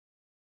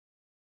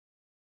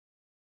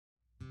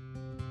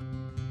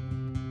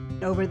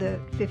Over the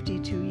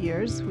 52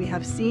 years, we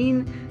have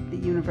seen the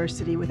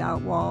University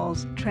Without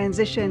Walls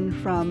transition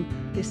from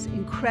this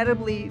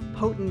incredibly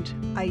potent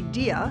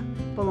idea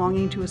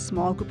belonging to a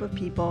small group of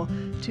people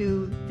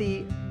to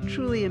the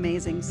truly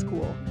amazing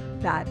school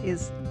that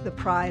is the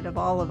pride of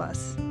all of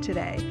us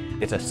today.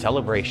 It's a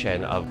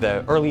celebration of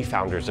the early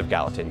founders of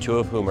Gallatin, two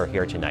of whom are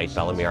here tonight,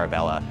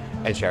 Mirabella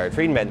and Sharon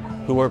Friedman,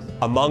 who were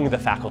among the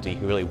faculty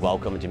who really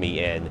welcomed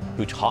me in,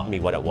 who taught me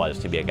what it was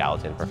to be a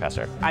Gallatin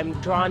professor. I'm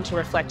drawn to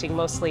reflecting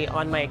mostly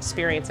on my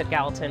experience at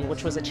Gallatin,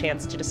 which was a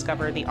chance to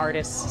discover the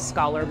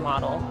artist-scholar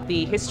model.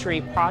 The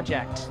History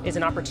Project is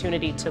an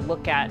opportunity to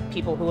look at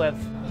people who have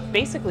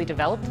basically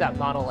developed that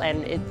model,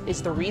 and it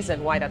is the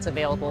reason why that's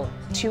available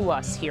to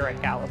us here at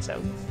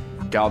Gallatin.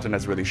 Gallatin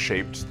has really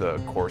shaped the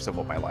course of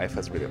what my life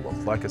has really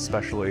looked like,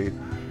 especially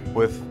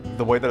with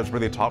the way that it's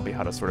really taught me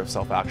how to sort of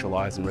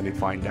self-actualize and really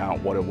find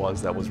out what it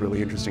was that was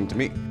really interesting to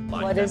me.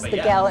 What does the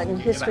Gallatin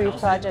History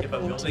Project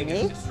mean to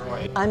me?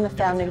 I'm a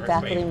founding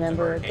faculty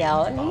member at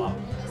Gallatin,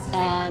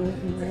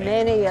 and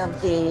many of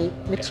the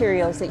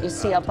materials that you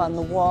see up on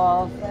the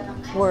wall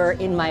were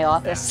in my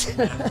office.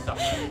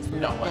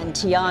 And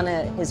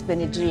Tiana has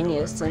been a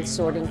genius in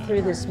sorting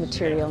through this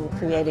material and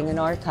creating an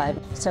archive.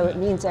 So it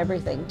means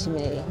everything to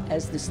me,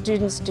 as the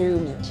students do,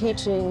 me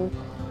teaching,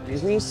 the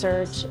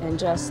research, and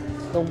just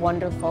the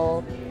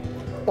wonderful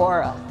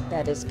aura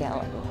that is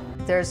Gallatin.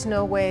 There's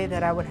no way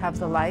that I would have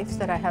the life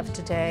that I have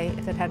today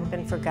if it hadn't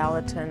been for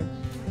Gallatin.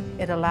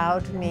 It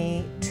allowed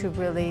me to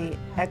really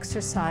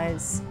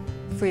exercise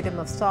freedom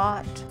of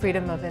thought,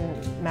 freedom of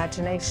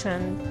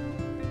imagination,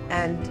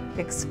 and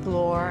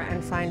explore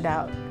and find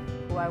out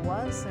who I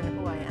was and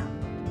who I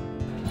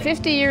am.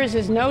 50 years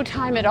is no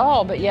time at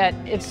all, but yet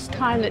it's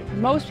time that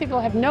most people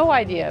have no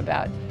idea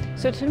about.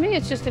 So to me,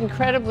 it's just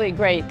incredibly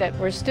great that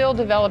we're still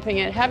developing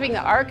it. Having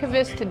the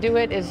archivist to do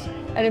it is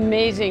an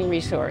amazing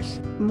resource.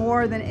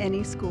 More than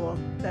any school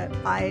that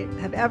I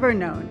have ever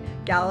known,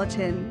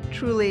 Gallatin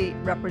truly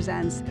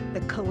represents the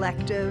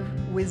collective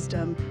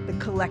wisdom, the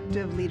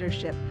collective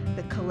leadership,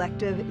 the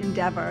collective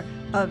endeavor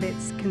of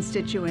its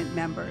constituent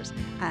members.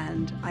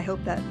 And I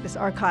hope that this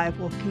archive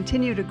will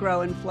continue to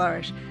grow and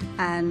flourish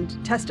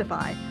and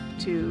testify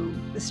to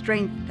the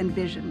strength and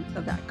vision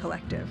of that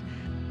collective.